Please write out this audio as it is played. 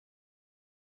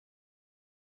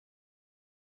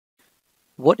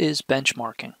What is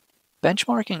benchmarking?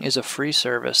 Benchmarking is a free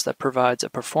service that provides a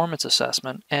performance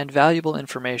assessment and valuable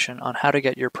information on how to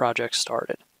get your project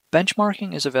started.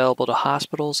 Benchmarking is available to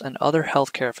hospitals and other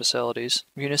healthcare facilities,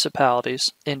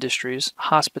 municipalities, industries,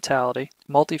 hospitality,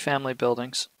 multifamily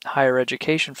buildings, higher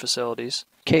education facilities,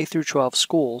 K-12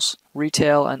 schools,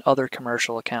 retail, and other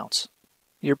commercial accounts.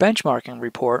 Your benchmarking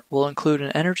report will include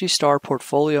an ENERGY STAR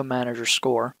Portfolio Manager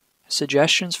score,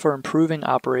 suggestions for improving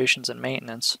operations and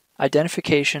maintenance,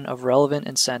 identification of relevant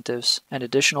incentives, and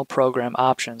additional program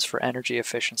options for energy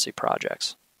efficiency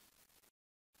projects.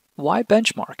 Why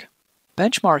benchmark?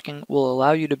 Benchmarking will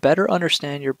allow you to better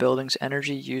understand your building's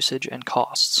energy usage and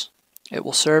costs. It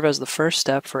will serve as the first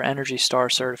step for ENERGY STAR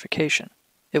certification.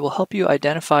 It will help you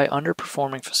identify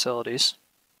underperforming facilities,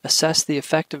 assess the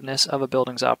effectiveness of a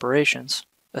building's operations,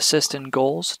 assist in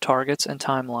goals, targets, and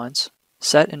timelines,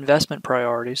 set investment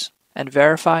priorities, and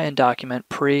verify and document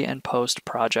pre- and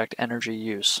post-project energy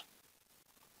use.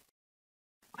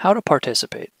 How to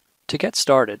participate. To get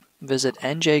started, visit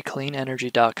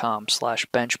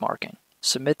njcleanenergy.com/benchmarking,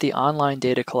 submit the online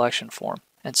data collection form,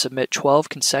 and submit 12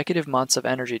 consecutive months of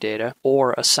energy data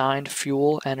or a signed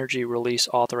fuel energy release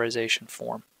authorization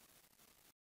form.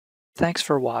 Thanks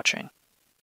for watching.